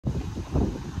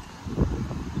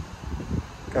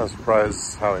Kind of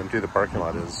surprised how empty the parking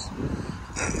lot is.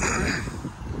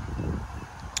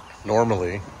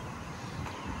 Normally,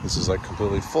 this is like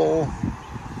completely full,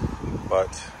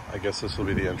 but I guess this will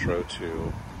be the intro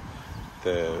to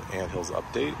the Anthills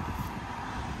update.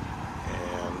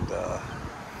 And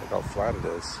look how flat it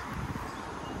is.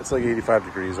 It's like 85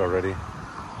 degrees already.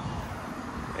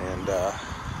 And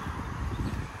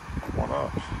why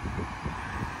not?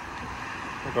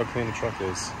 Look how clean the truck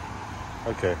is.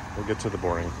 Okay, we'll get to the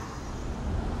boring.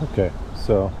 Okay,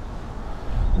 so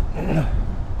I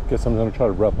guess I'm gonna try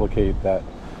to replicate that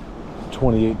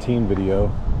 2018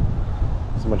 video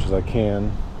as much as I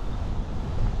can,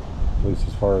 at least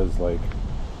as far as like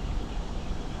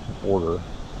order.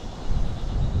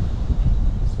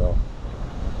 So,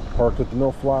 parked at the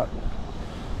mill flat,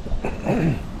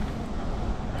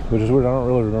 which is weird. I don't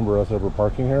really remember us ever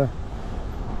parking here.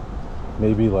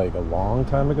 Maybe like a long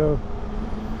time ago.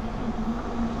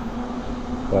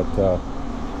 But,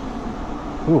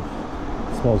 ooh,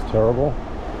 it smells terrible.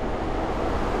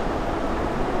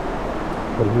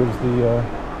 But here's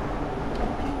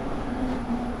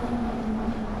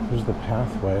the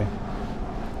pathway.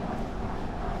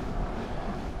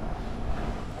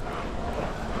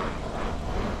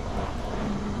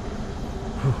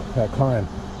 Whew, that climb.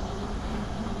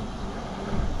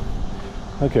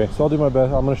 Okay, so I'll do my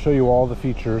best. I'm going to show you all the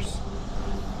features.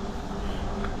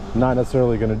 Not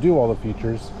necessarily going to do all the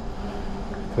features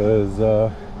because there's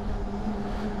a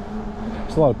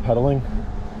lot of pedaling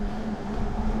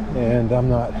and I'm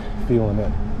not feeling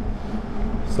it.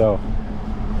 So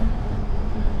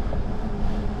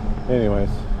anyways,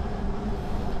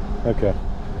 okay,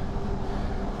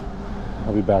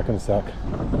 I'll be back in a sec.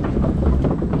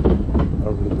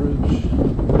 Over the bridge.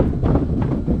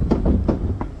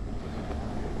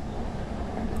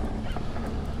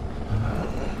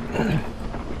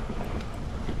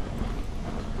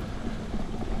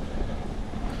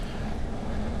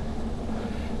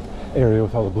 Area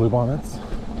with all the blue bonnets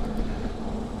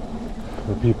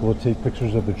where people would take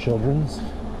pictures of their children's.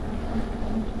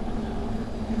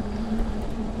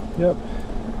 Yep,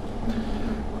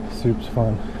 soup's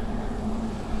fun.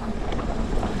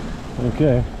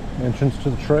 Okay, entrance to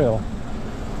the trail.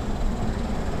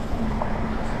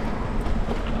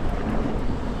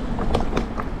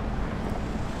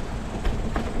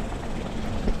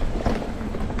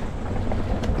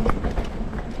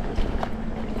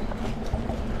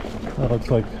 That looks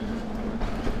like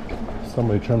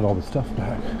somebody trimmed all the stuff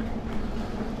back.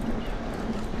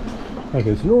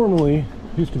 Okay, so normally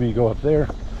used to be go up there,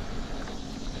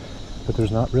 but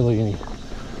there's not really any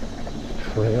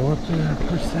trail up there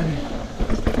per se.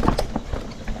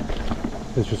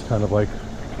 It's just kind of like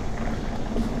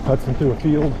Hudson through a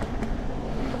field.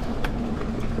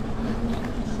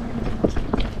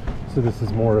 So this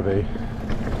is more of a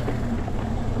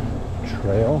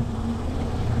trail.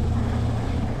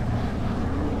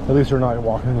 At least we're not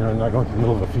walking, you know, not going through the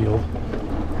middle of a field.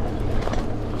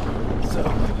 So,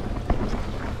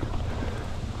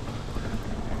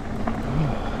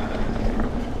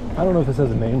 I don't know if this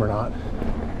has a name or not.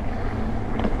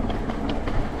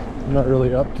 I'm not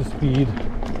really up to speed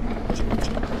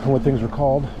on what things are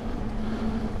called.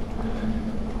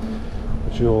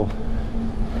 But you'll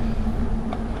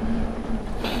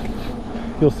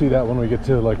see that when we get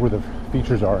to like where the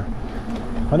features are.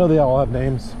 I know they all have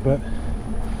names, but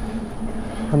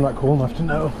I'm not cool enough to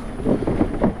know.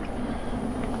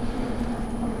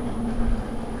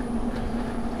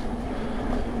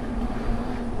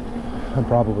 I'm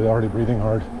probably already breathing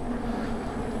hard.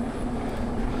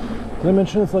 Did I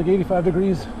mention it's like 85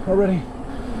 degrees already?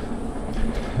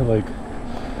 Like,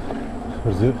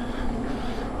 what is it?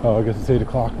 Oh, I guess it's 8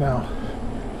 o'clock now.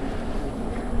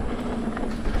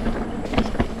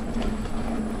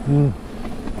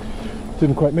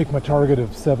 Didn't quite make my target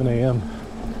of 7 a.m.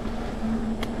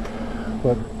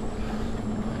 But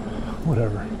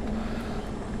whatever.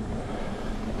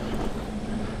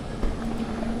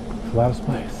 Flattest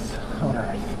place on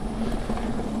earth.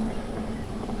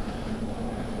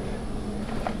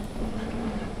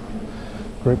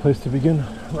 Great place to begin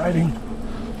riding.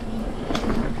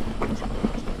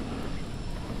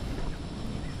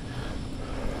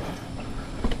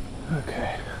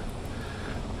 Okay.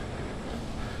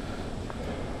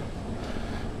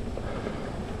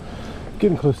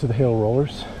 Getting close to the hail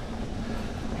rollers.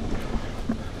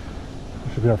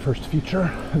 This should be our first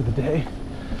feature of the day.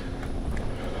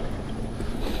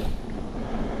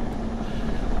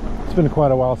 It's been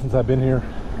quite a while since I've been here.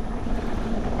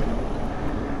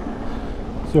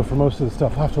 So for most of the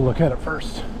stuff, I'll have to look at it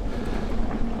first.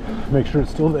 Make sure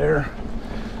it's still there.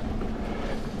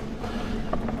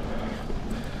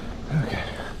 Okay.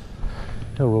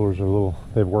 tail rollers are a little,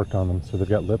 they've worked on them, so they've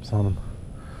got lips on them.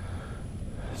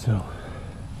 So,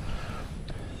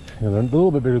 you know, they're a little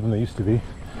bit bigger than they used to be.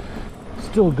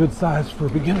 Still a good size for a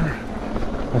beginner,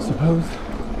 I suppose.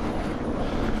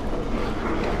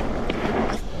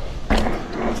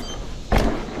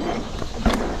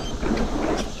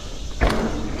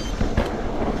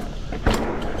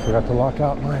 Forgot to lock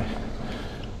out my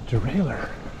derailleur.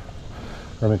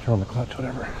 Or I may turn on the clutch,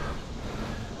 whatever.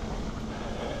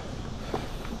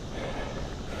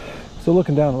 So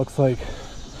looking down, it looks like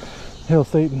Hail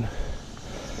Satan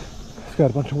has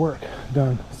got a bunch of work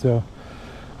done. So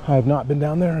I have not been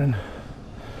down there in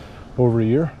over a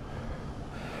year.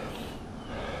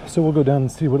 So we'll go down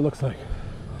and see what it looks like.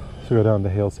 So go down to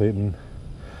Hail Satan.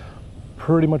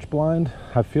 Pretty much blind.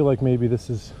 I feel like maybe this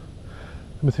is,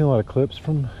 I've been seeing a lot of clips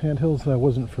from Anthills that I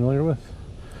wasn't familiar with.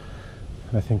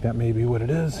 And I think that may be what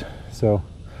it is. So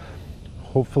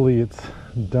hopefully it's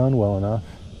done well enough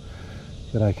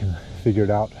that I can figure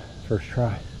it out first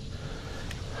try.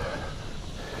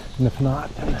 And if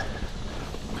not, then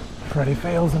Freddy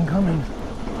fails, I'm coming.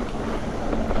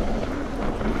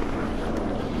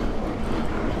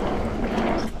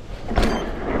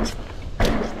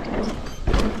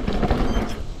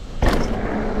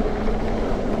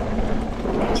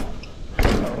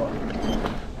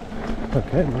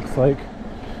 Okay, looks like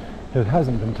it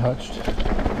hasn't been touched.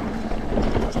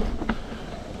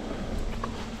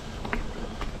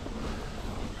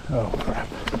 Oh crap.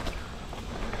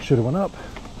 Should have went up.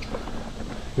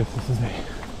 Guess this is a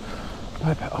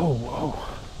bypass. Oh, whoa.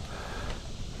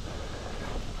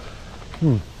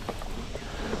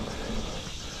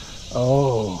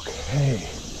 Okay.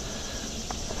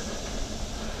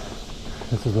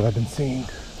 This is what I've been seeing.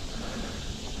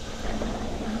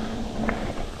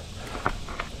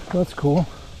 That's cool.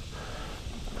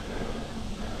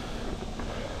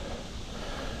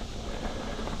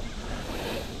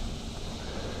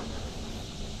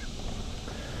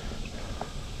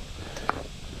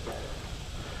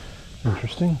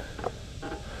 Interesting.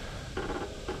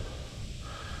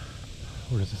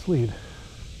 Where does this lead?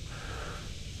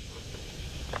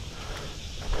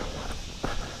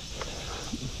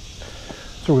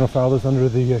 So we're going to file this under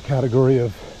the category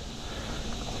of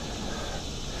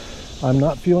I'm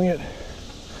not feeling it.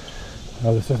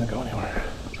 No, this doesn't go anywhere.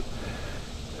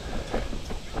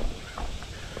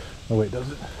 Oh wait,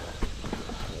 does it?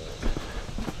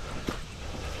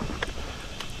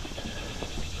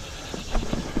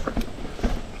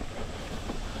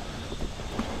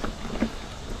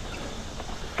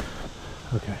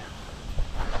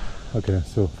 Okay,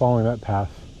 so following that path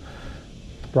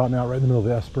brought me out right in the middle of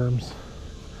the S-berms.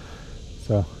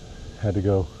 So had to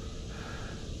go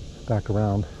back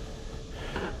around.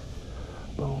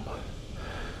 Boom.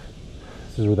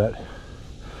 This is where that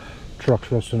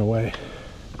truck's rusting away.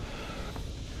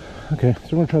 Okay,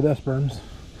 so we're gonna try the S-berms.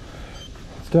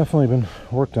 It's definitely been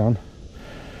worked on.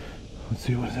 Let's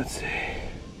see, what does that say?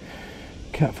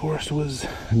 Cat Forest was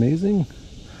amazing.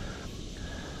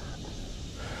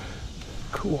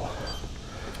 Cool.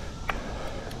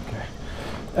 Okay.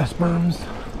 S-berms.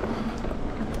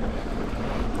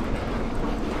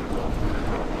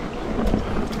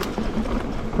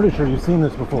 Pretty sure you've seen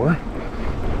this before.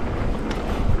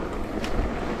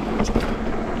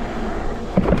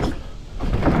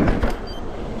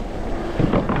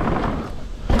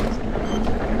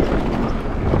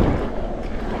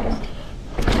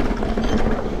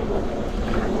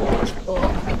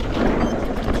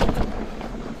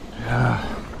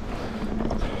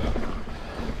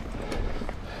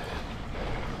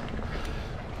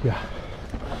 Yeah,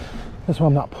 that's why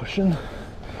I'm not pushing,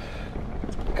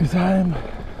 because I'm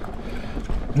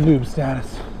noob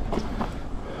status.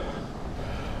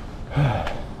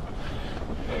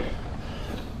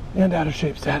 And out of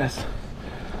shape status.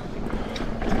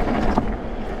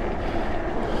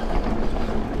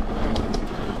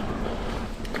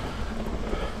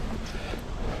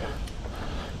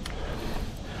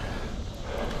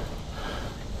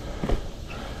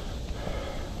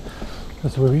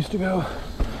 That's where we used to go.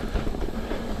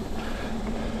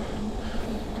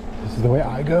 This is the way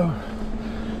I go.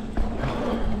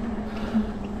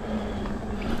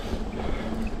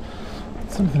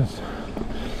 Something's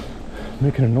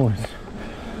making a noise.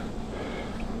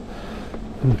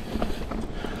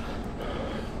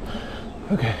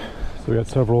 Okay, so we got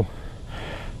several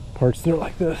parts there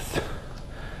like this.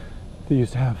 They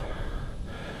used to have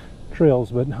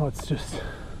trails, but now it's just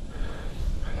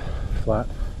flat.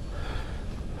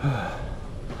 I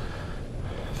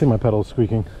think my pedal's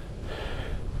squeaking.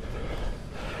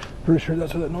 Pretty sure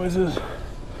that's what that noise is.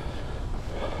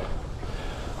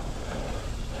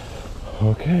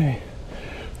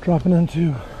 dropping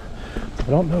into, I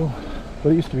don't know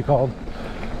what it used to be called,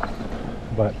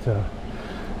 but it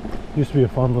used to be a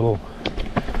fun little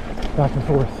back and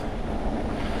forth.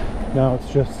 Now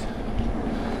it's just,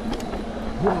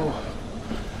 whoa,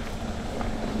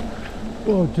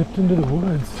 whoa, dipped into the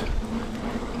woods.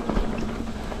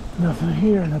 Nothing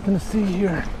here, nothing to see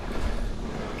here.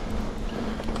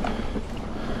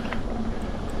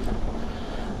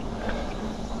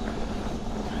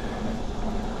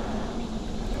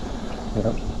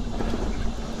 Yep.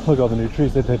 Look at all the new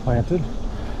trees that they planted.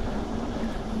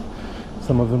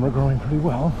 Some of them are growing pretty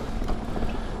well.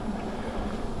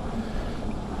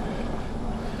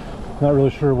 Not really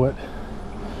sure what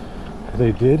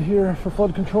they did here for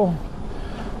flood control.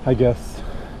 I guess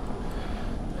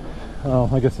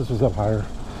this was up higher,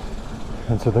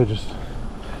 and so they just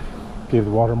gave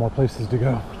the water more places to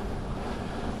go.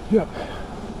 Yep,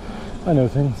 I know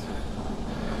things.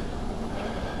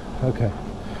 Okay,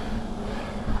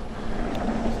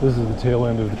 so this is the tail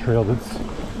end of the trail that's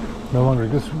no longer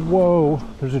exists. Whoa,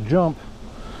 there's a jump.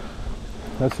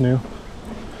 That's new.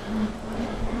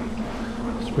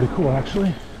 It's pretty cool,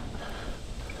 actually.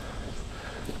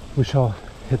 We shall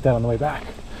hit that on the way back.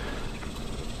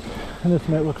 And this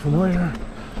might look familiar.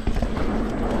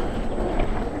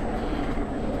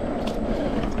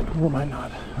 Or it might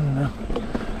not. I don't know.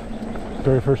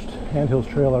 Very first Anthills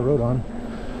trail I rode on,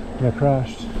 and I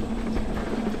crashed.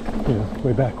 You know,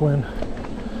 way back when.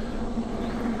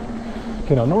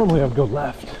 Okay, now normally I would go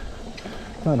left.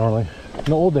 Not normally. In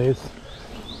the old days,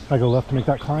 I go left to make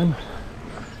that climb.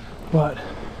 But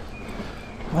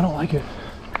I don't like it.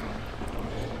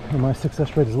 And my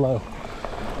success rate is low.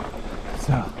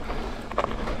 So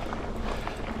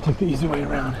take the easy way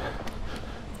around.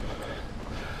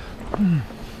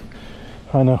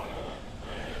 I know.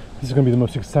 This is going to be the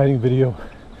most exciting video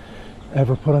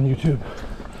ever put on YouTube.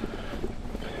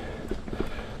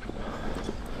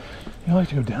 I like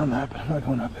to go down that, but I'm not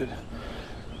going up it.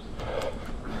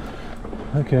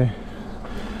 Okay.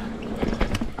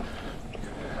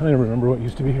 I don't even remember what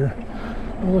used to be here.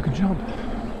 Oh, look, a jump.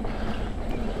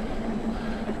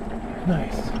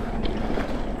 Nice.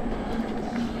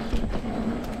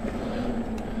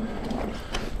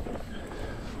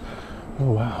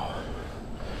 Oh, wow.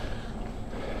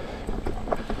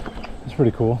 It's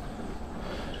pretty cool.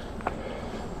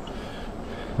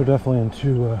 They're definitely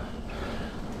into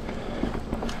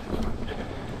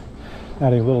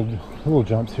adding little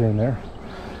jumps here and there.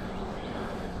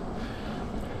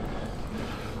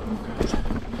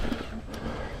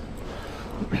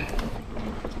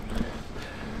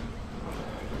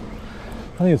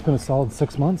 I think it's been a solid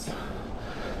 6 months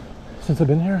since I've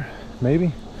been here,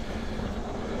 maybe.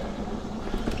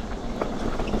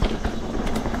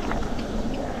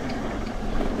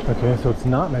 Okay, so it's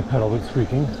not my pedal that's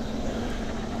squeaking.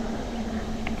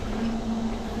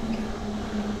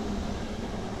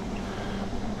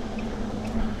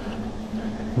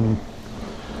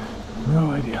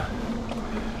 No idea.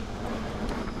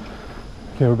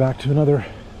 Okay, we're back to another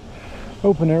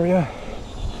open area.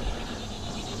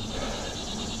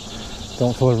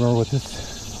 Don't fully remember what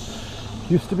this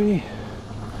used to be.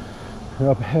 And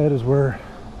up ahead is where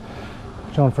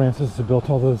John Francis had built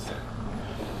all those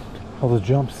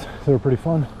jumps. They were pretty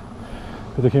fun,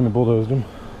 but they came and bulldozed them.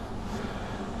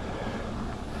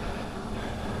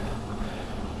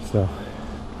 So,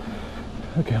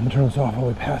 okay, I'm gonna turn this off all the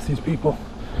way past these people.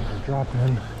 Just drop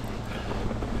in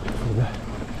for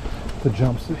the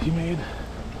jumps that he made.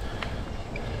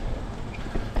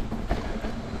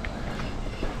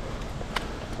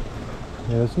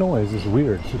 Yeah, this noise is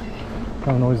weird. It's the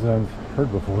kind of noise that I've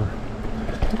heard before.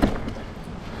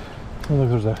 Oh, look,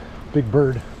 there's a big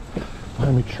bird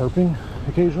behind me chirping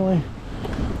occasionally.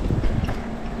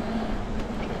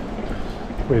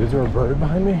 Wait, is there a bird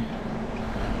behind me?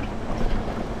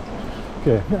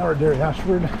 Okay, now we're at Derry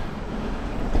Ashford.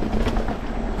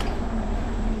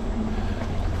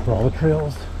 For all the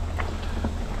trails.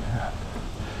 Yeah.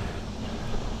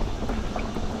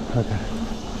 Okay.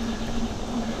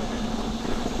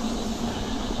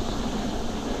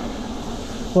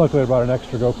 Luckily I brought an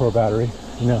extra GoPro battery,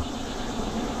 you know,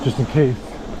 just in case.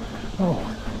 Oh,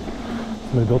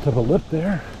 somebody built up a lip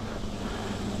there.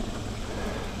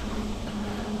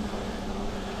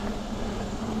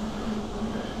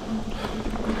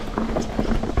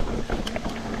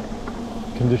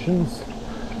 Conditions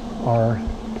are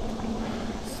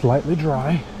slightly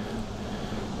dry,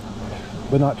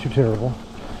 but not too terrible.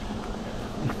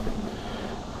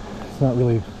 It's not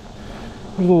really,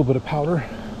 there's a little bit of powder,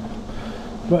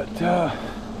 but it's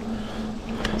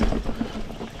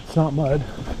not mud.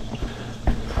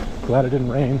 Glad it didn't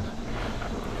rain,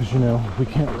 because, you know, we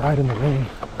can't ride in the rain,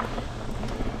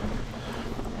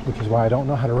 which is why I don't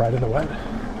know how to ride in the wet.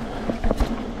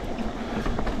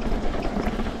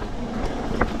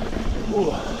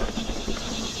 Ooh.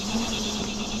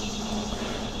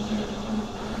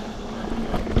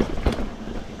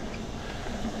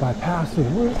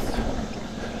 Bypassing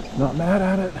roots, not mad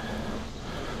at it.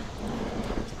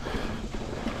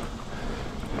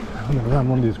 And then around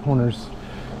one of these corners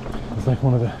is like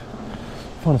one of the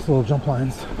funnest little jump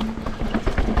lines.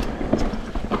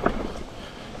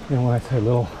 You know, when I say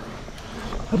little,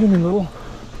 I do mean little,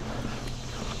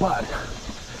 but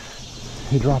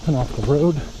you're dropping off the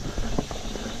road,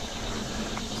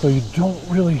 so you don't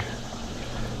really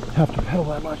have to pedal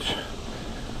that much.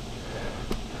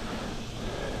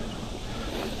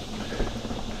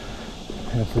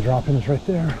 And if the drop-in is right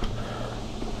there,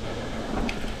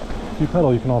 if you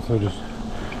pedal, you can also just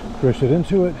push it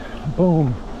into it.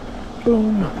 Boom,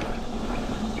 boom,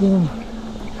 boom.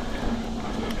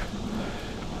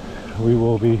 We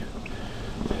will be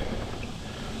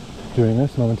doing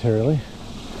this momentarily.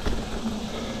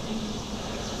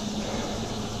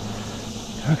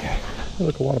 Okay,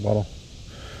 look, a water bottle.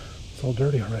 It's all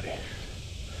dirty already.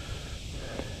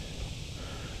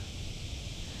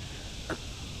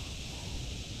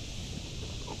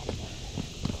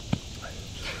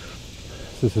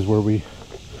 This is where we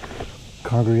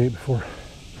congregate before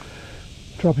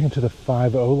dropping into the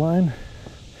 5-0 line.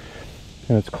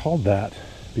 And it's called that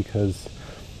because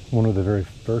one of the very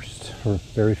first or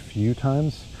very few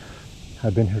times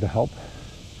I've been here to help,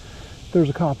 there was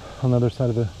a cop on the other side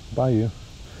of the bayou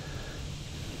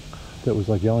that was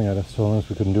like yelling at us, telling us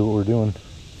we couldn't do what we were doing.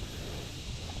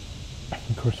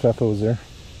 Of course, Feffa was there.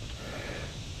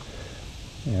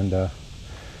 And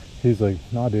he's like,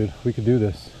 nah, dude, we could do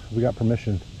this. We got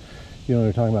permission. You know what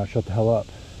you're talking about, shut the hell up.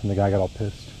 And the guy got all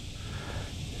pissed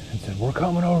and said, we're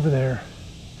coming over there.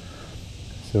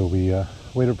 So we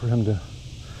waited for him to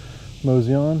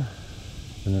mosey on,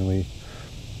 and then we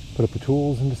put up the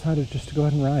tools and decided just to go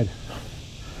ahead and ride.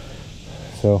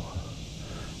 So,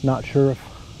 not sure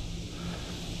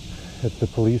if the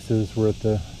police were at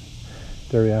the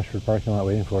Derry Ashford parking lot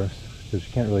waiting for us, because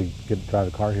you can't really drive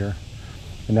a car here.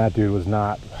 And that dude was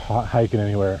not hiking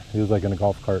anywhere. He was like in a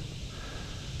golf cart.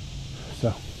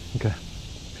 So, okay.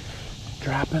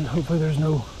 Dropping. Hopefully there's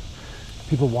no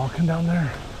people walking down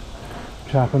there,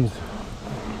 which happens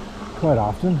quite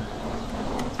often.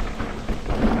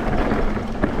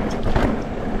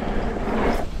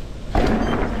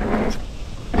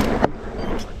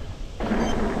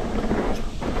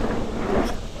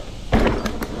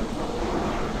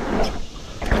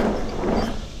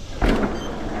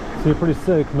 See, pretty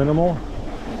sick, minimal.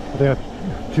 I think I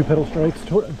have 2 pedal strokes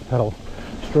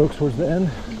towards the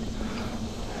end.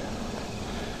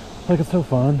 Like, it's so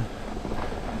fun.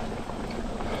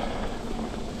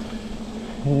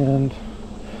 And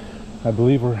I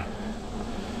believe we're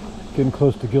getting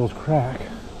close to Gill's Crack,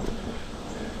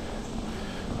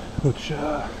 which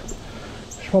I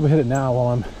should probably hit it now while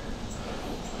I'm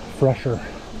fresher.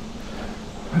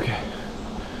 Okay,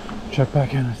 check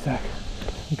back in a sec.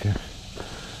 Okay.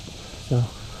 So,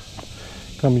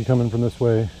 coming from this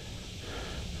way,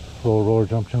 roll, roller,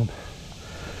 jump, jump.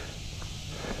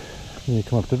 Then you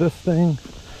come up to this thing.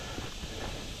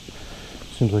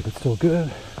 Seems like it's still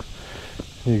good.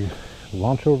 You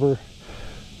launch over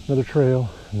another trail,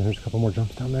 and there's a couple more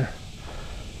jumps down there.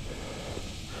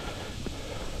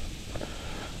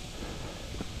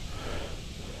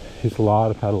 It's a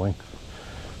lot of pedaling.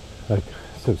 Like,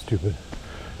 so stupid.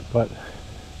 But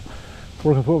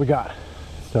working with what we got.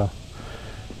 So,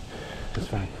 it's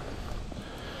fine.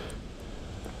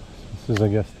 This is, I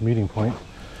guess, the meeting point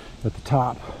at the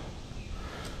top.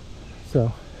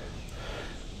 So,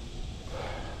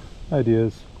 idea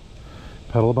is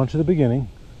pedal a bunch at the beginning,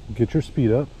 get your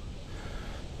speed up,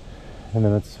 and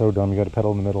then it's so dumb you got to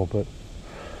pedal in the middle. But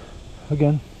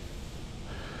again,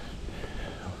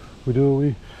 we do what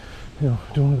we,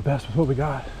 doing the best with what we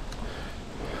got.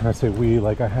 And I say we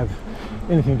like I have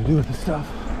anything to do with this stuff.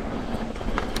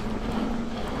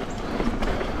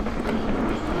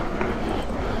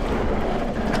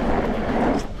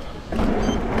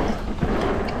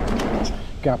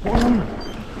 Gap 1.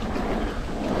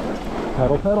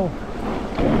 Pedal, pedal.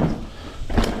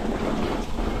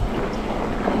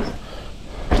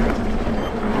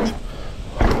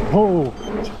 Whoa.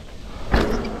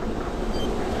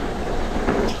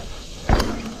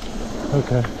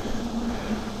 Okay.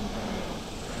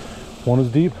 One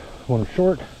is deep, one is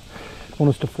short, one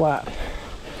is to flat.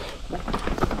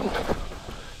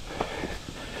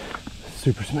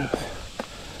 Super smooth.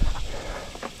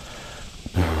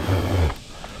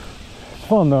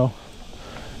 fun though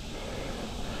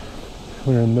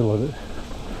when you're in the middle of it.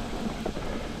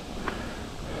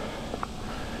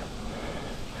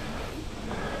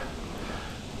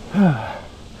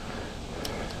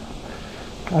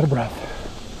 Out of breath.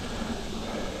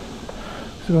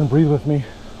 So go and breathe with me.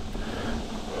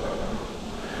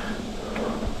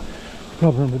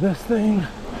 Probably remember this thing.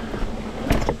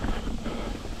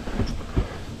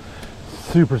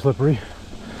 Super slippery.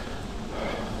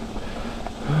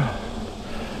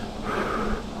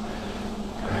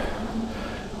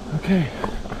 Okay.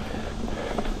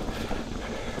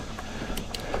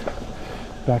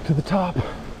 Back to the top.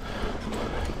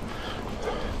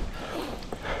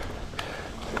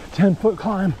 10-foot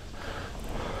climb.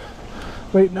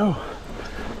 Wait, no.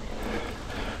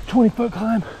 20-foot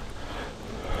climb.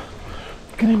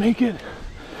 Can I make it?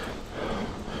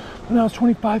 Now it's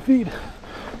 25 feet.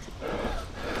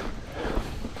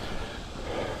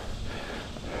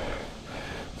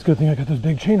 It's a good thing I got those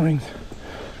big chain rings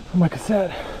on my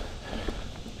cassette.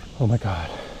 Oh my God.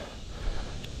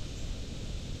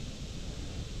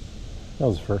 That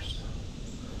was the first.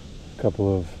 A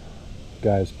couple of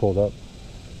guys pulled up,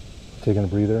 taking a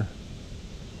breather,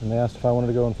 and they asked if I wanted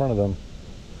to go in front of them.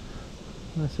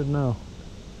 And I said no.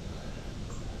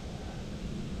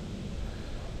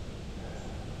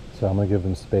 So I'm gonna give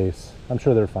them space. I'm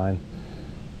sure they're fine.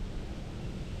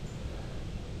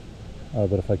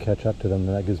 But if I catch up to them,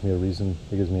 then that gives me a reason,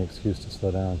 it gives me an excuse to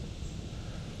slow down.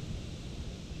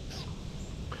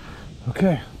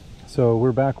 Okay, so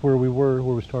we're back where we were,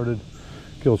 where we started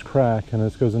Gill's Crack, and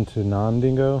this goes into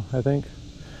Non-Dingo, I think,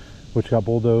 which got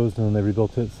bulldozed and then they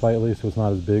rebuilt it slightly so it's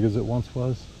not as big as it once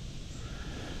was.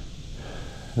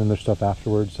 And then there's stuff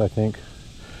afterwards, I think.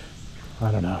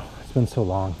 I don't know, it's been so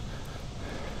long.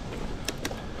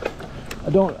 I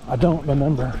don't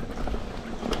remember.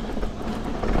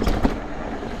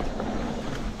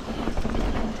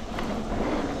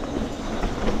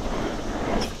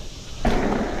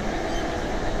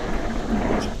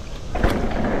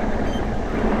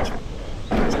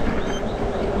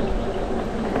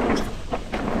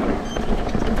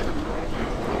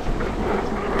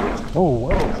 Oh,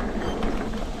 whoa.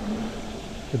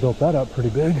 They built that up pretty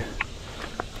big.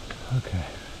 Okay.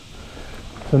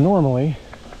 So normally,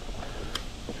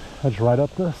 I just ride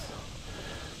up this.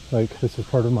 Like, this is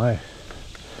part of my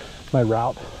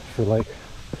route for, like,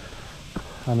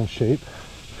 I'm in shape.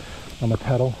 I'm a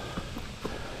pedal.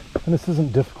 And this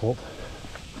isn't difficult.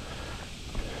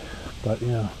 But, you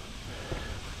know,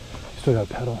 you still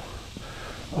gotta pedal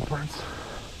upwards.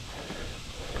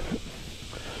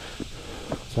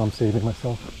 So I'm saving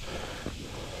myself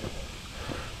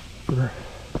for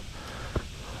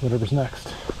whatever's next.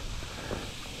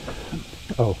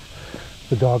 Oh,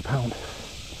 the dog pound.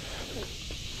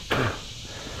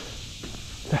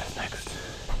 That's next.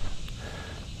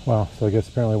 Wow, so I guess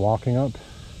apparently walking up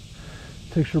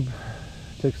takes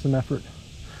some effort.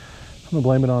 I'm gonna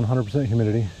blame it on 100%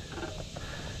 humidity.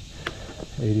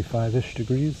 85-ish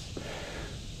degrees.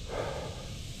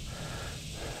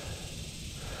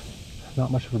 Not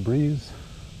much of a breeze.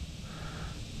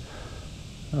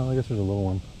 Oh, I guess there's a little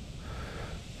one.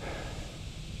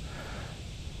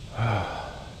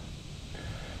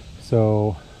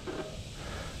 So,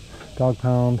 dog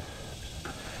pound. I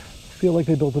feel like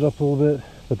they built it up a little bit,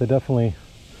 but they definitely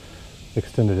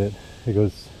extended it. It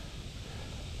goes,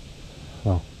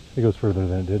 well, it goes further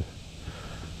than it did.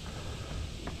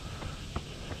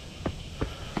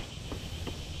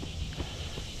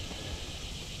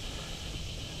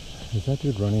 Is that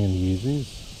dude running in Yeezys?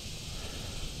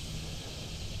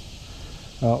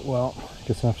 Oh, well, I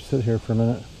guess I have to sit here for a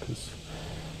minute because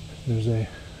there's a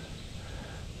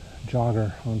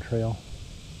jogger on trail.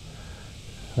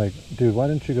 Like, dude, why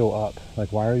didn't you go up?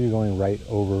 Like, why are you going right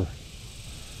over?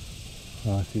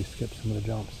 Oh, I see you skipped some of the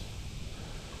jumps.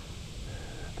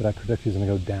 But I predict he's going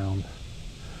to go down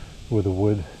where the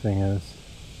wood thing is.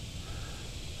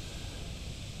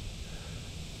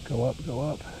 Go up, go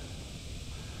up.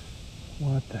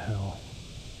 What the hell?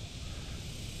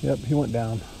 Yep, he went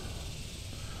down.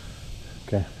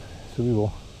 Okay, so we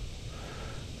will.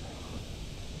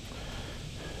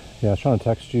 Yeah, I was trying to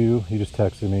text you. You just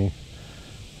texted me.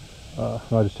 No,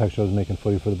 I just texted you I was making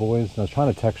footy for the boys. And I was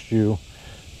trying to text you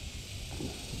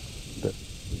that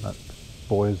not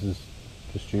boys is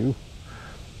just you.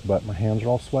 But my hands are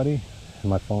all sweaty and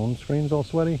my phone screen's all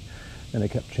sweaty. And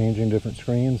it kept changing different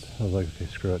screens. I was like, okay,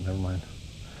 screw it, never mind.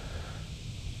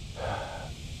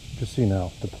 Just so you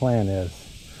know, the plan is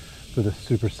for this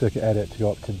super sick edit to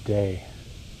go up today.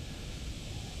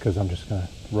 Because I'm just going to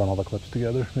run all the clips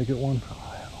together, make it one. Oh,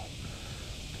 hell.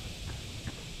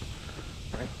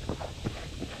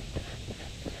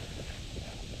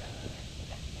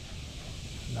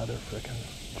 another freaking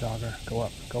jogger. Go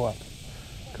up, go up,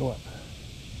 go up.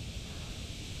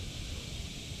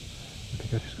 I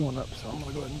think she's going up, so I'm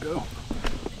gonna go ahead and go.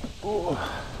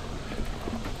 Oh.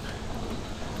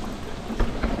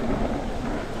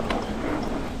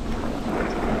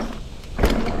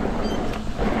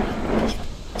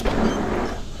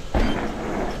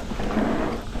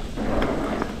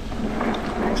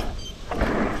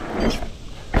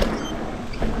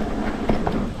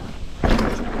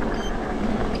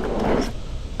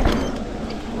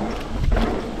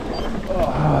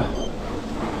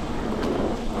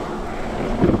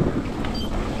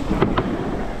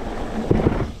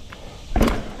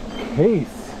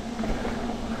 Pace.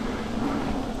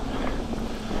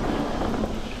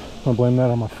 I'm gonna blame that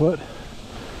on my foot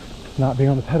not being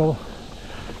on the pedal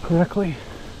correctly.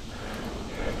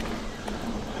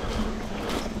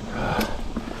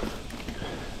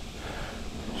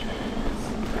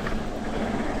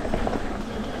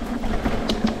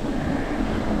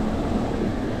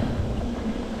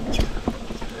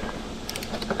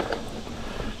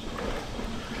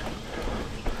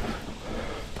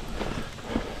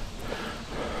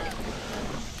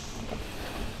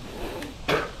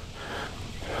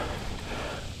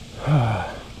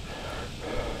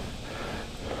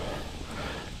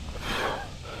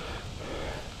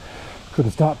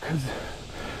 Couldn't stop because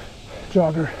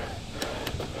jogger.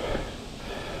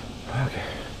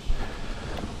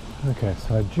 Okay,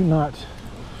 so I do not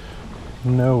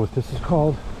know what this is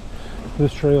called.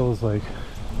 This trail is like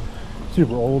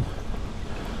super old.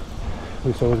 We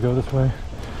used to always go this way,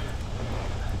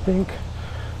 I think.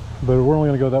 But we're only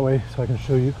gonna go that way so I can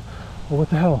show you. Well, what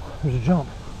the hell? There's a jump.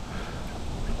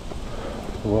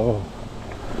 Whoa.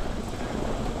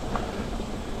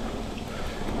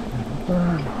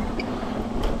 Burn.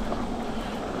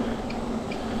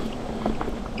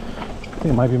 I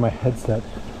think it might be my headset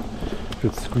if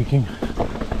it's squeaking.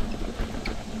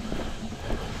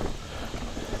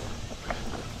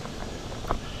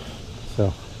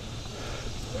 So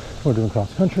we're doing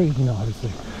cross country, you know, obviously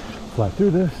fly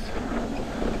through this,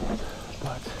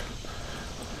 but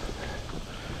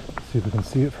see if we can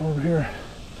see it from over here.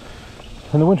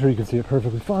 In the winter you can see it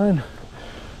perfectly fine,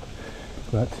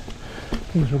 but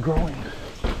things are growing.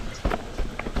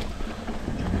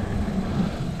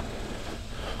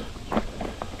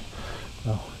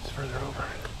 Oh, it's further over.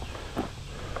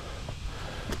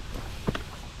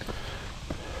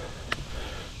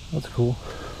 That's cool.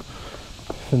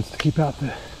 Fence to keep out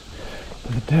the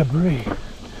debris.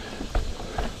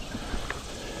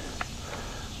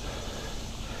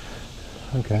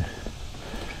 Okay.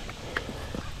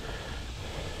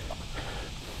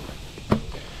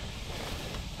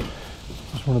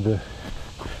 This is one of the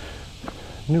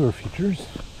newer features.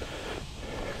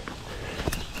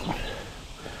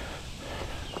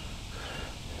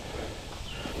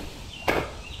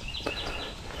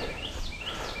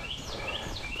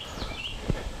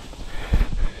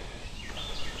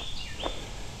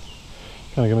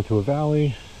 Kind of go into a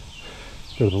valley,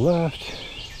 go to the left,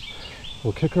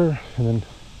 little kicker, and then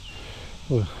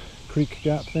a little creek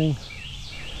gap thing.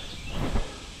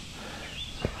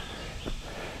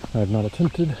 I have not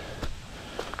attempted,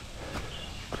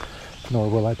 nor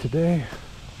will I today.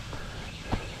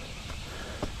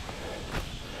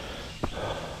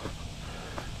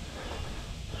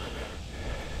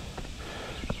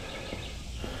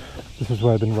 This is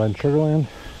why I've been riding Sugarland,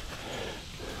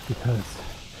 because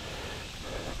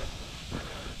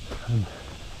I'm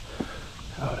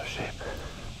out of shape.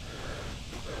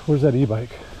 Where's that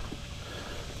e-bike?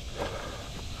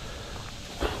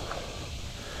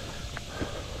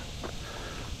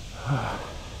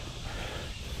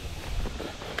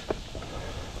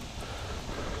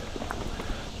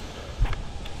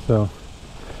 So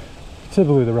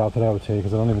typically the route that I would take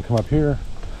is I don't even come up here.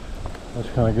 I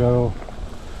just kind of go,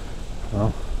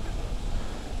 well,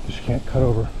 you just can't cut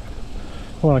over.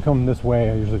 When I come this way,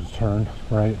 I usually just turn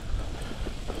right,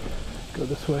 go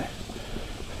this way,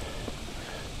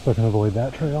 so I can avoid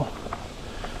that trail.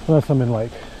 Unless I'm in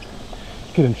like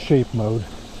get in shape mode.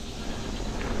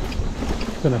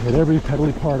 Gonna hit every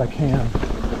pedally part I can.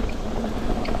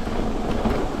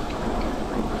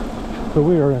 But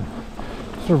we are in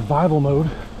survival mode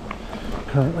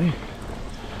currently.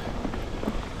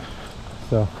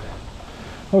 So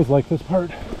I always like this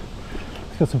part.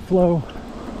 It's got some flow.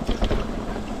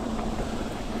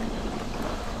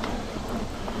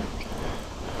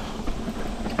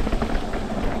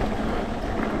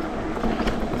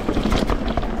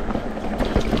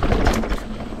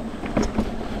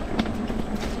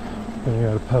 Then you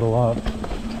gotta pedal up,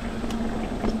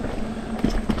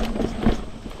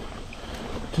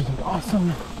 which is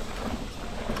awesome.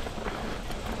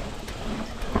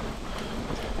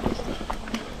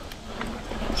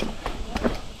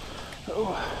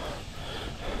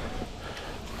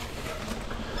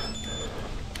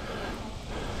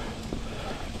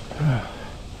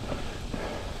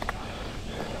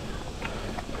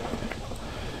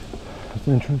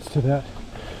 entrance to that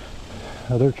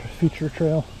other feature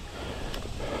trail.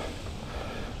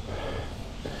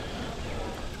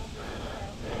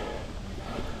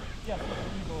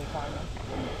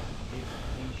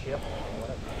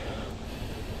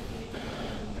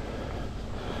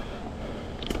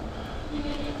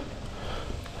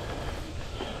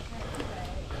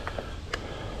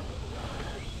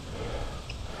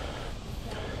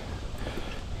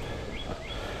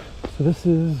 So this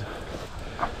is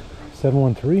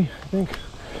 713, I think.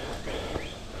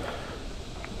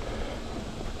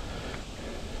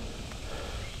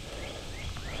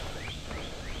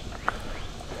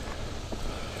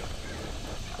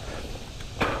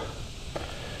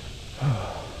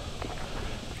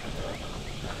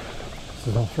 This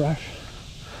is all fresh.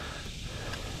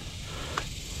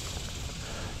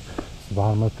 It's the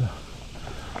bottom of the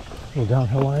little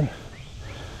downhill line.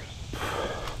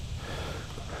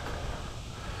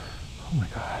 Oh my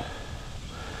God,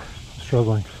 I'm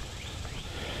struggling.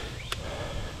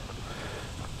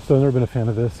 So I've never been a fan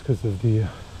of this because of the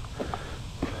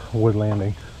wood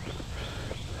landing.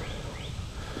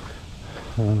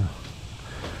 I don't know.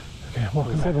 Okay, well,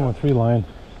 the 713 line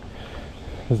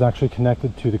is actually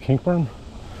connected to the kink berm.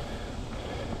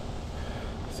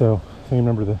 So you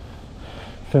remember the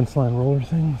fence line roller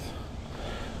things?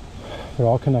 They're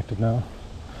all connected now.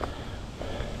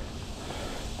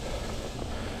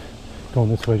 Going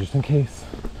this way just in case.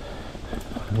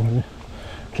 I don't want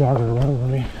a jogger to run over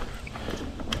me.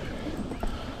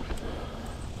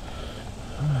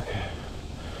 Okay.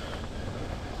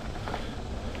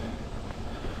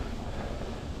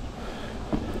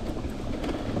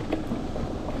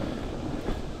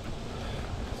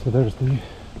 So there's the,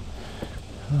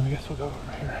 I guess we'll go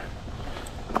over here.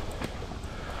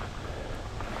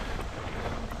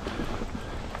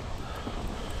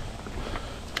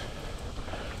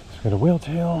 Got a whale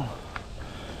tail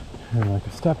and like a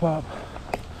step up.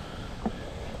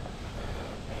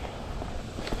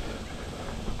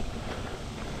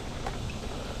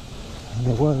 And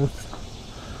there was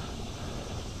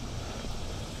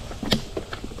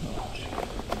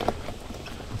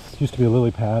this used to be a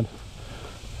lily pad,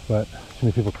 but too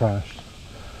many people crashed,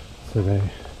 so they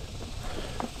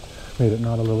made it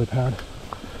not a lily pad.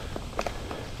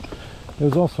 It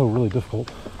was also really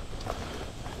difficult,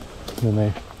 and then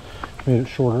they made it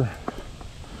shorter.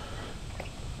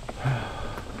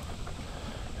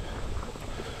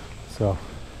 So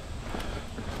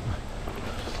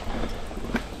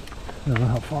I don't know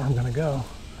how far I'm gonna go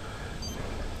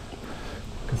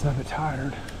because I'm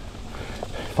tired.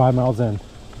 5 miles in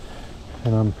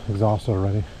and I'm exhausted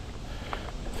already.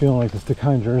 Feeling like this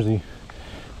Dakine jersey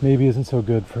maybe isn't so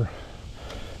good for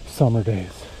summer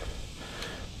days.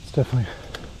 It's definitely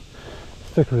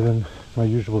thicker than my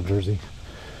usual jersey.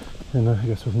 And I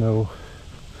guess with no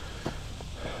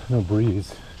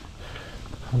breeze,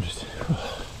 I'm just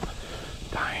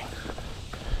dying.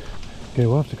 Okay,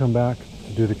 we'll have to come back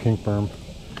to do the kink berm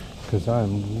because I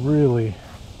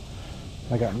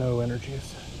got no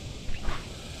energies.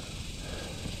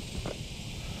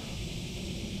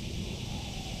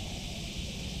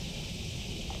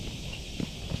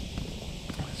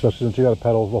 Especially since you got to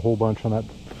pedal a whole bunch on that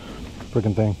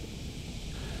freaking thing.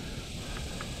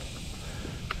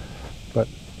 But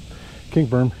kink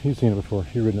berm, you've seen it before,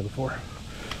 you've ridden it before.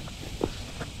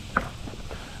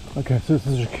 Okay, so this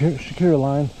is a Shakira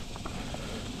line,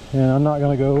 and I'm not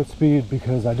going to go with speed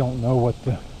because I don't know what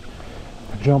the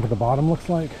jump at the bottom looks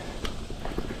like.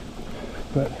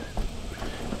 But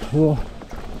we'll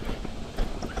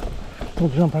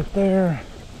jump right there,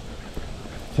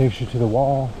 takes you to the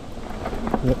wall.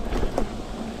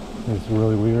 It's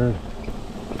really weird.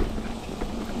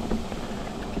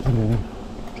 And then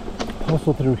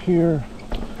hustle through here.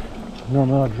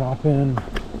 Normally I'll drop in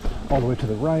all the way to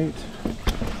the right.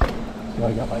 So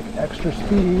I got like extra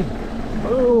speed.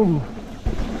 Boom!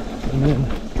 And then,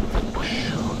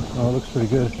 whoosh, oh, it looks pretty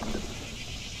good.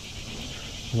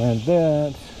 Land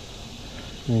that.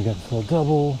 And you got this little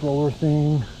double roller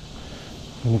thing.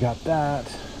 And you got that.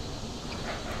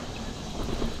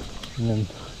 And then,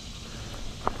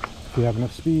 if you have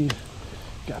enough speed,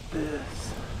 got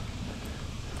this.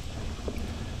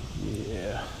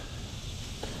 Yeah.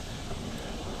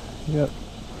 Yep.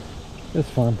 It's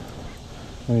fun.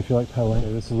 And if you like pedaling,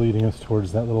 this is leading us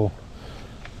towards that little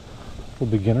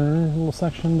beginner little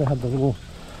section that had the little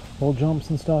jumps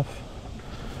and stuff.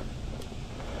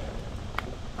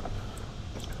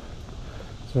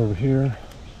 So over here,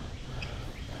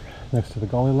 next to the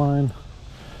gully line,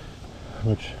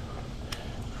 which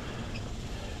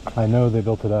I know they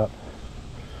built it up,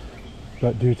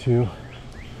 but due to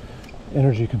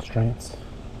energy constraints,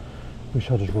 we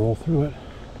shall just roll through it.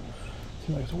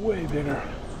 Seems like it's way bigger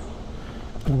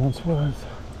than it once was.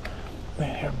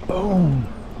 Man, here, boom!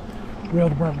 Rail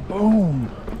to burn,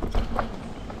 boom!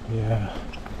 Yeah.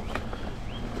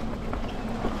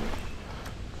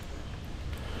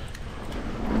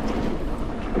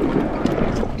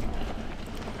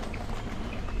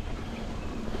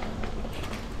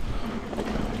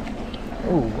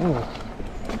 Oh, whoa.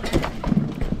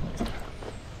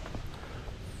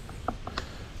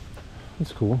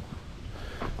 That's cool.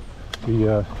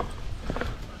 The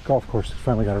golf course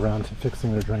finally got around to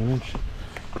fixing their drainage.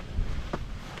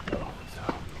 So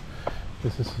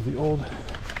this is the old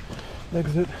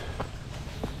exit.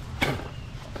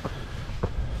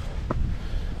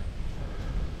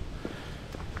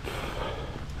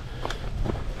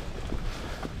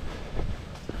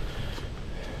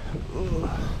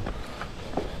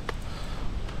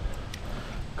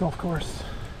 Golf course.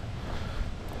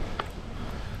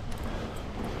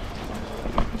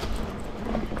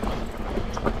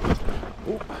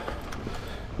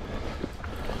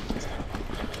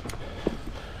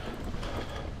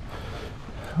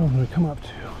 I'm going to come up to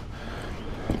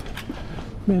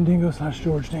Mandingo /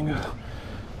 George Dingo,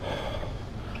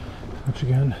 which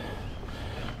again,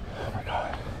 oh my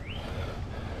God,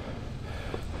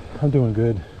 I'm doing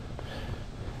good.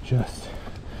 Just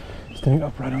staying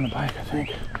upright on the bike, I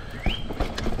think.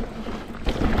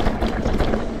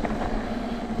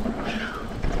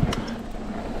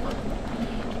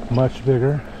 Much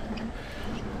bigger,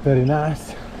 very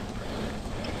nice.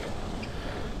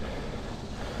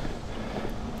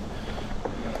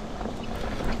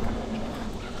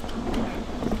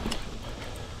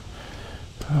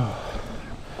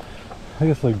 I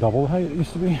guess like double the height it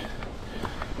used to be.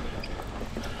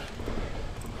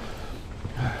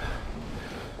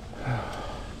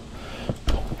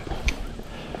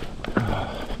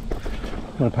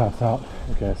 I'm gonna pass out.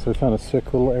 Okay, so we found a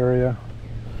sick little area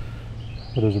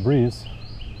where there's a breeze.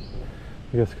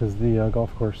 I guess because the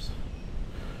golf course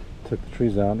took the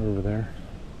trees out over there.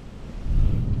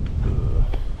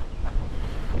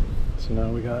 So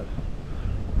now we got,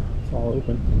 it's all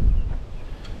open.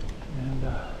 And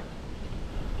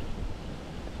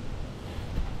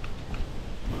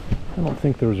I don't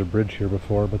think there was a bridge here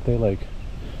before, but they like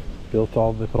they put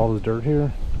all this dirt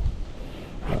here.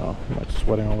 Oh, I'm like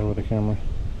sweating all over the camera.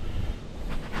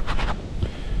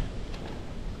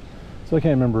 So I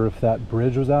can't remember if that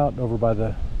bridge was out over by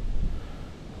the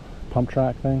pump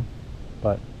track thing,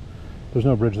 but there's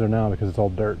no bridge there now because it's all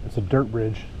dirt. It's a dirt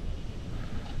bridge.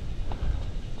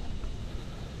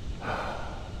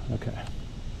 Okay.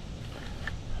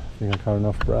 I think I caught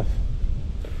enough breath.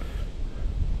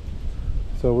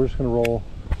 So we're just going to roll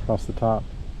across the top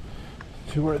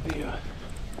to where the,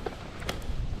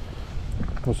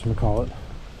 what's we call it,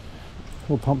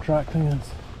 little pump track thing is.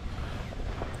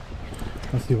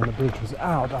 Let's see, when the bridge was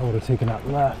out, I would have taken that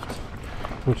left,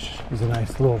 which is a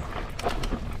nice little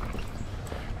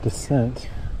descent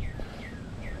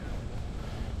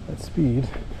at speed.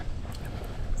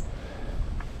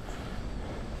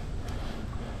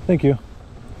 Thank you.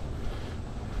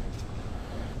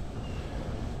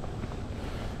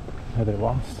 Are they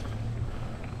lost?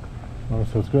 Oh,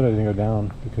 so it's good I didn't go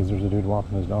down because there's a dude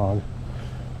walking his dog.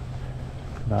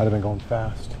 I'd have been going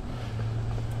fast.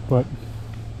 But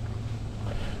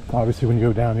obviously when you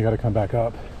go down you got to come back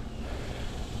up.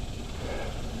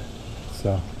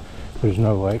 So there's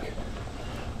no like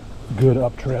good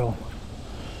up trail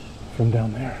from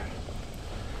down there.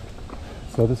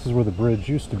 So this is where the bridge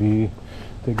used to be.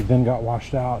 They then got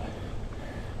washed out.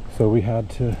 So we had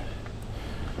to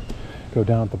go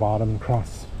down at the bottom and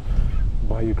cross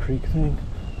Bayou Creek thing.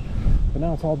 But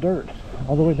now it's all dirt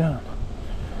all the way down.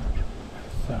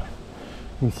 So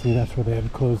you can see that's where they had to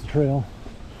close the trail.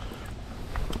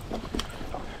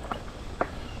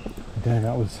 Dang,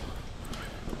 that was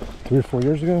 3 or 4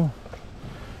 years ago.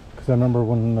 Because I remember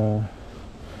when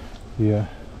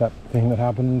that thing that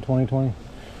happened in 2020,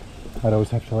 I'd always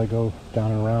have to like go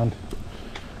down and around.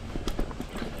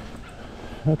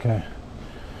 Okay.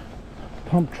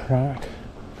 Pump track.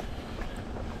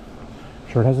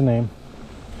 Sure, it has a name,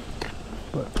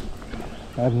 but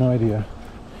I have no idea.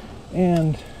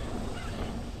 And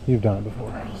you've done it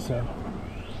before, so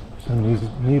there's no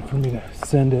need for me to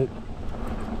send it.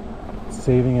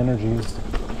 Saving energies.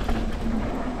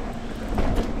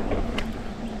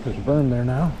 There's a berm there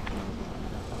now.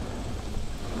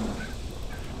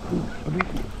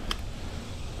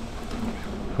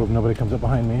 Hope nobody comes up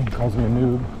behind me and calls me a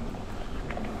noob.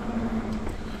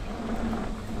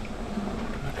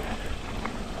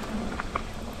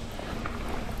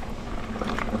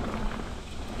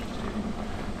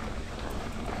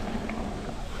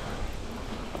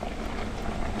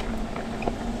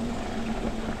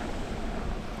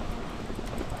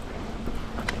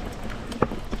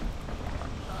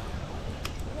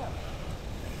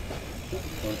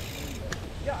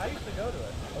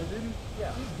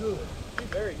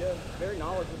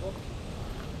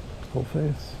 Full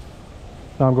face.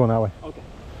 No, I'm going that way. Okay.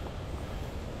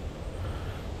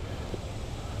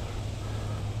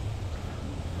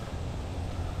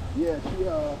 Yeah, she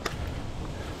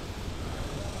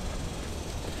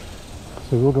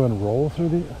So we'll go and roll through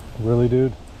the. Really,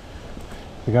 dude?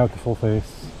 The guy with the full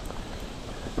face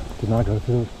did not go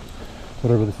through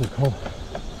whatever this is called.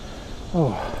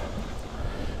 Oh.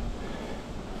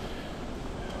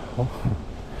 Oh.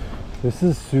 This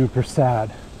is super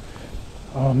sad.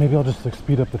 Oh, maybe I'll just like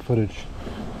speed up the footage.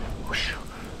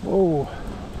 Whoa.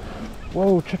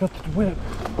 Whoa, check out the whip.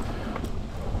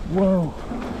 Whoa.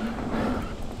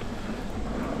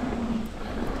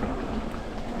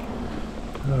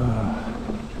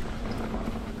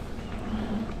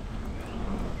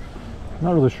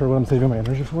 Not really sure what I'm saving my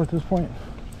energy for at this point.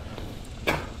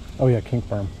 Oh yeah, kink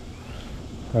farm.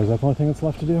 Or is that the only thing that's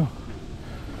left to do?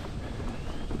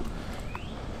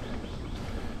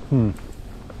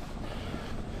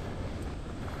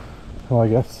 Well, I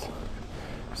guess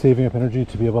saving up energy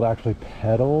to be able to actually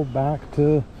pedal back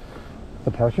to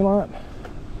the parking lot.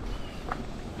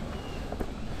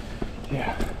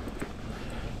 Yeah.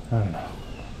 I don't know.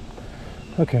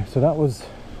 Okay, so that was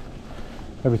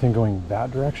everything going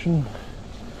that direction.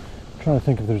 I'm trying to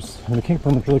think if there's, I mean, the kink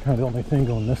farm is really kind of the only thing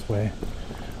going this way.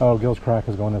 Oh, Gil's Crack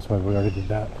is going this way, but we already did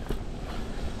that.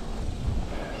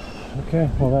 Okay,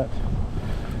 well that,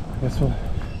 I guess we'll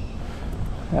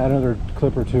add another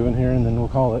clip or two in here and then we'll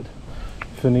call it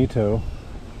finito.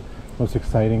 Most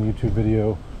exciting YouTube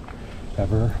video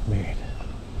ever made.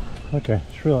 Okay,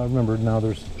 sure, I remembered now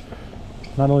there's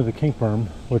not only the kink berm,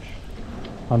 which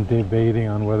I'm debating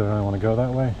on whether I want to go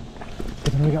that way,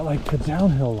 but then we got like the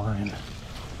downhill line.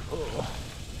 Oh,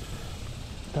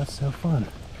 that's so fun.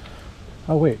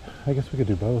 Oh wait, I guess we could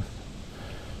do both.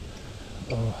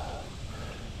 Oh,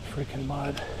 freaking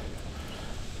mud.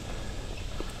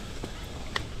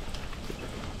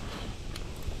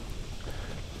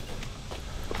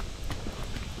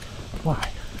 Why?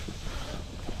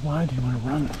 Why do you want to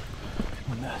run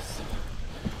on this?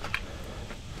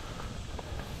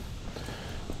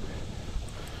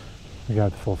 We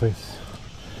got the full face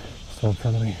still in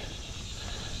front of me.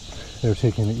 They're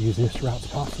taking the easiest routes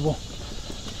possible.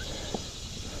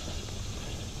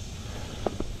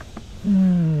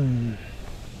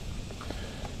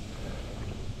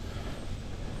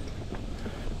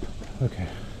 Okay.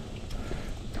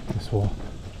 Guess we'll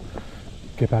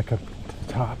get back up to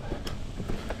the top.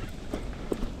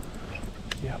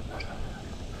 Yep.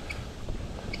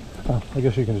 Oh, I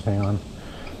guess you can just hang on.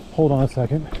 Hold on a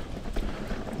second.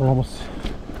 We're almost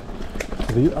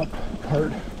to the up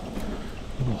part.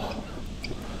 Oh.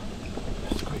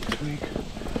 Squeak, squeak.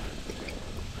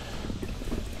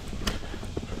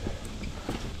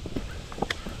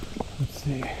 Let's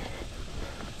see.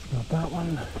 Not that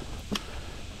one.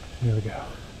 Here we go.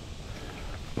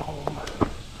 Boom.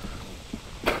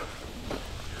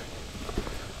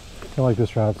 I like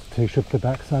this route. It takes you up the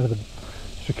back side of the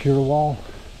Shakira wall,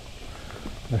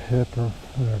 or hip, or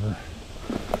whatever.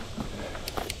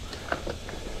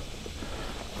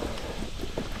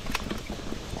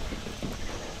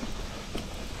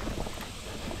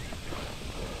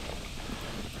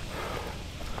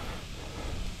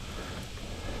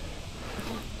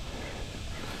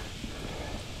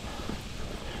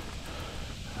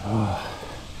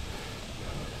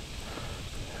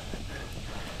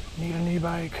 Need an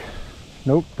e-bike.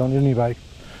 Nope, don't need an e-bike.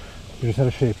 You're just out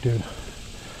of shape, dude.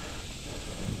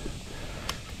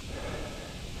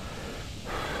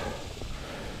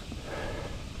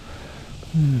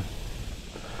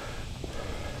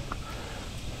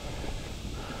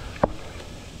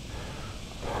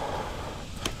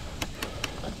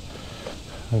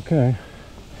 Okay,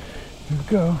 here we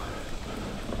go.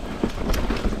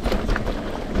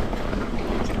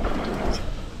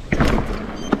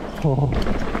 Oh.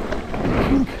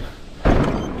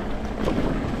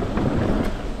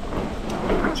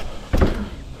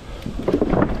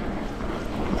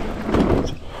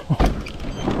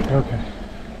 Okay.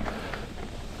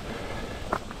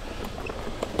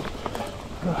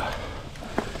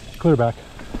 Clear back.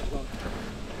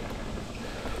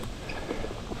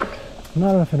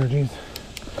 Not enough energies.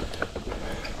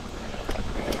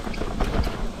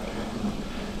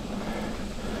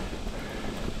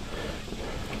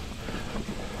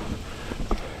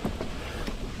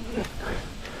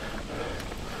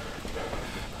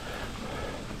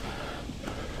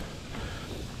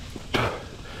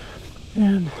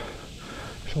 And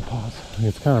she'll pause. I mean,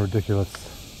 it's kind of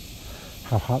ridiculous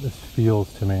how hot this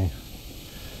feels to me.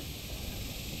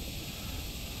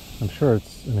 I'm sure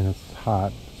it's, I mean, it's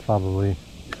hot. It's probably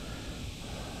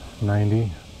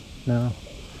 90 now.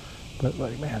 But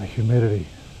like, man, the humidity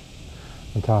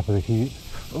on top of the heat.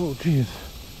 Oh, geez.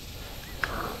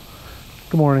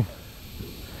 Good morning.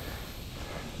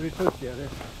 Pretty toasty out there.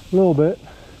 A little bit.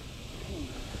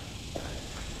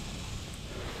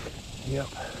 Yep.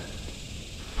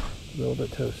 A little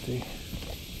bit toasty.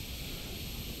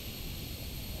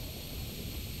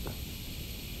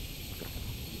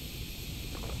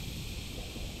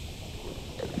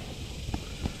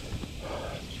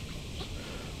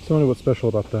 So I wonder what's special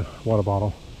about the water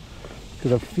bottle.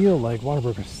 Because I feel like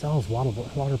Whataburger sells water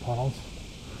bottles.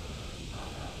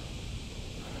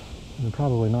 And they're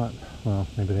probably not. Well,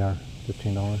 maybe they are.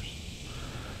 $15.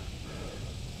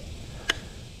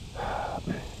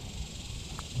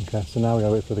 Okay, so now we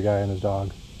gotta wait for the guy and his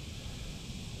dog.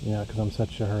 Yeah, because I'm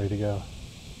such a hurry to go.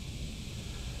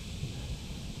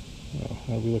 Oh,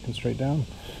 are we looking straight down?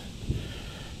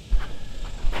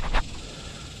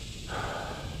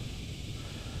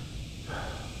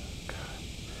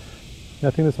 Yeah,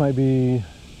 I think this might be,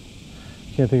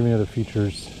 can't think of any other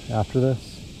features after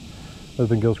this, other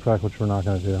than Gills Crack, which we're not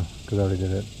going to do, because I already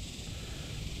did it.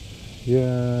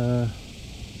 Yeah,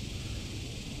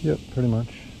 yep, pretty much,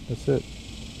 that's it.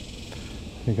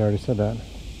 I think I already said that.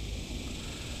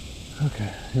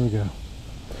 Okay, here we go.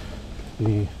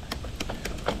 The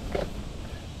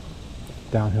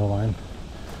downhill line.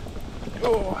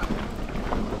 Oh!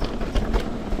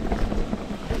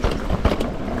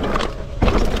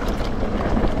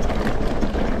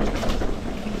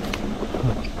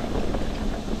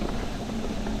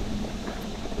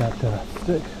 That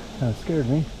stick kind of scared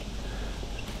me.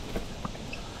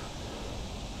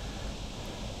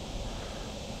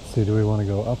 Let's see, do we want to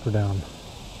go up or down?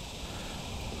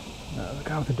 No, the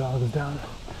guy with the dog is down,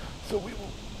 so we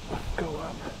will go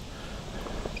up.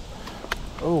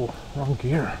 Oh, wrong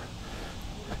gear.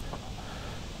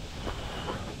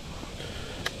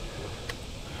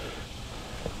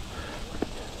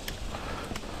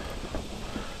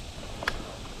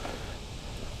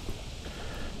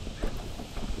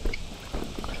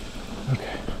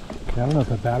 I don't know if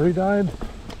the battery died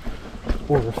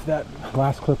or if that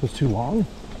last clip was too long.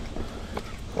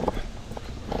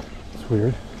 It's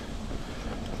weird.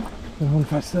 I don't know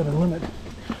if I set a limit,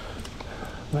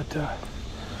 but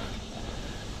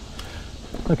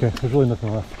okay, there's really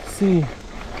nothing left to see,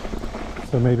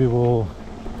 so maybe we'll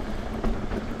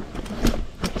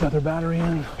put the other battery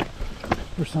in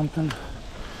or something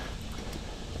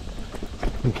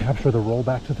and capture the roll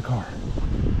back to the car.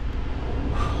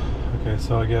 Okay,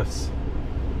 so I guess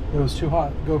it was too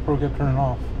hot. The GoPro kept turning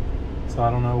off, so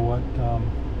I don't know what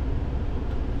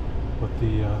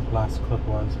the last clip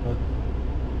was, but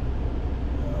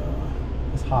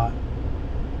it's hot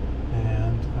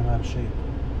and I'm out of shape.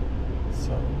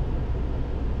 So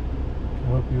I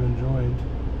hope you enjoyed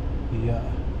the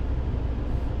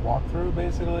walkthrough,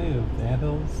 basically, of the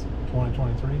Anthills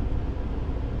 2023.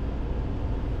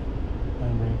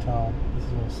 I'm bringing a towel. This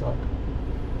is gonna suck.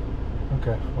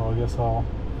 Okay, well, I guess I'll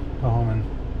go home and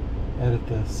edit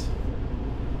this.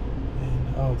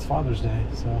 And, oh, it's Father's Day,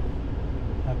 so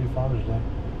happy Father's Day.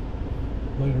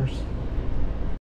 Laters.